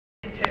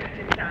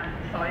sit down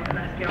inside, but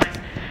let's be honest.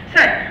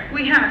 So,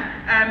 we had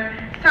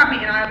Sabb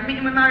meeting. I had a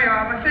meeting with Mario.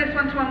 I had my first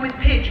one-to-one with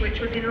Pidge, which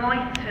was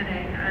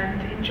enlightening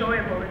and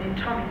enjoyable, and in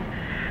Tommy's.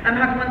 Had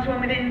a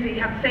one-to-one with Indy,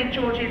 had St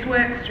George's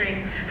work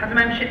stream, had a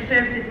membership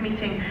services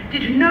meeting,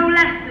 did no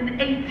less than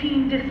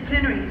 18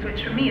 disciplinaries,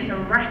 which for me is a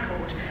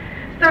record.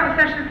 Start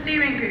a session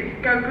steering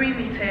group, Go Green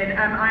meeting.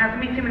 I had a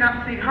meeting with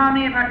Absolute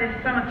Harmony about this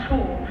summer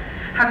tour.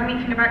 Had a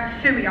meeting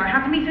about SUI. I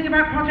had a meeting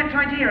about Project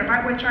Idea,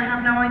 about which I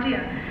have no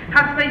idea.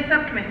 Had Space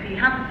Subcommittee,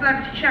 had the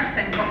celebrity chef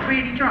thing, got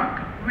really drunk,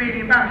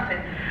 really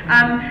embarrassing.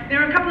 There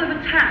are a couple of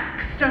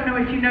attacks, don't know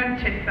if you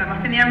noticed them,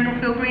 up in the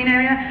Emerald Green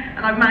area,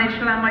 and I've managed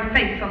to land my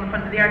face on the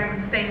front of the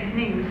Argument Stains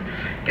News.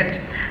 Good.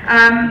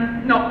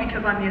 Not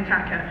because I'm the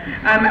attacker.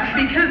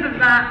 Because of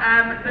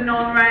that, the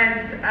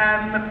non-res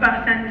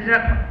bus ended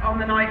up on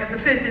the night of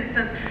the first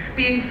instance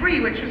being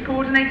free, which was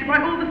coordinated by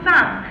all the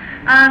Sabbs.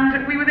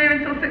 And we were there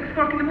until 6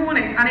 o'clock in the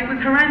morning, and it was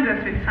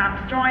horrendous with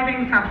Sabbs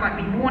driving, Sabbs like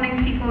me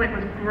warning people. It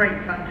was great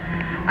fun.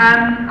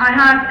 I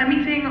had a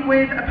meeting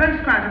with a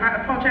postgrad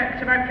about a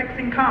project about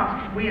fixing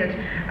cars. Weird.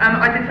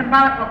 I did some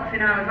ballot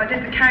boxing hours. I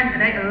did the count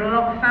and ate a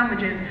lot of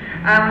sandwiches.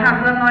 I had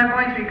an alumni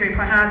advisory group.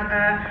 I had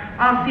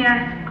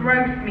RCS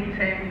growth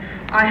meeting.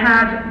 I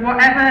had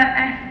whatever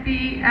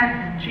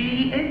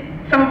SBSG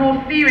is, Summer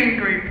War Steering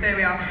Group, there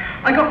we are.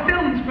 I got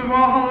filmed for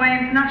Royal Holloway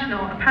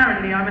International.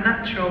 Apparently I'm a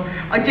natural.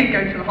 I did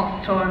go to the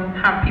hospital and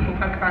have people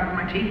poke about with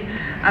my teeth.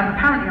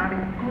 Apparently I'm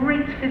in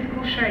great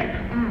physical shape.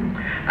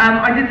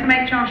 I did some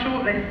HR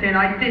shortlisting.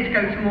 I did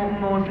go to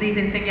Morton Moore's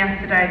leaving thing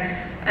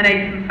yesterday and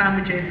ate some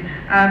sandwiches.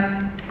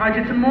 I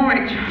did some more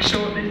HR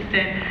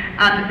shortlisting,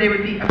 and there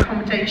was the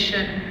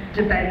accommodation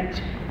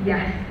debate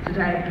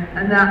yesterday,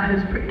 and that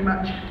has pretty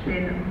much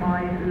been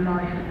my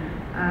life.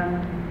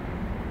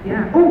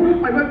 Yeah.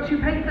 Oh, I wrote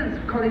 2 papers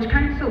for College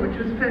Council, which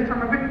was the first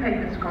time I've written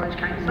papers for College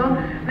Council.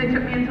 They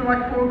took me until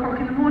like 4 o'clock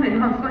in the morning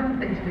last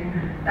Wednesday to do.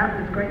 That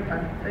was great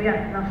fun. So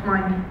yeah, that's my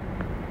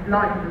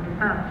life as a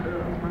fan for the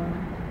last month.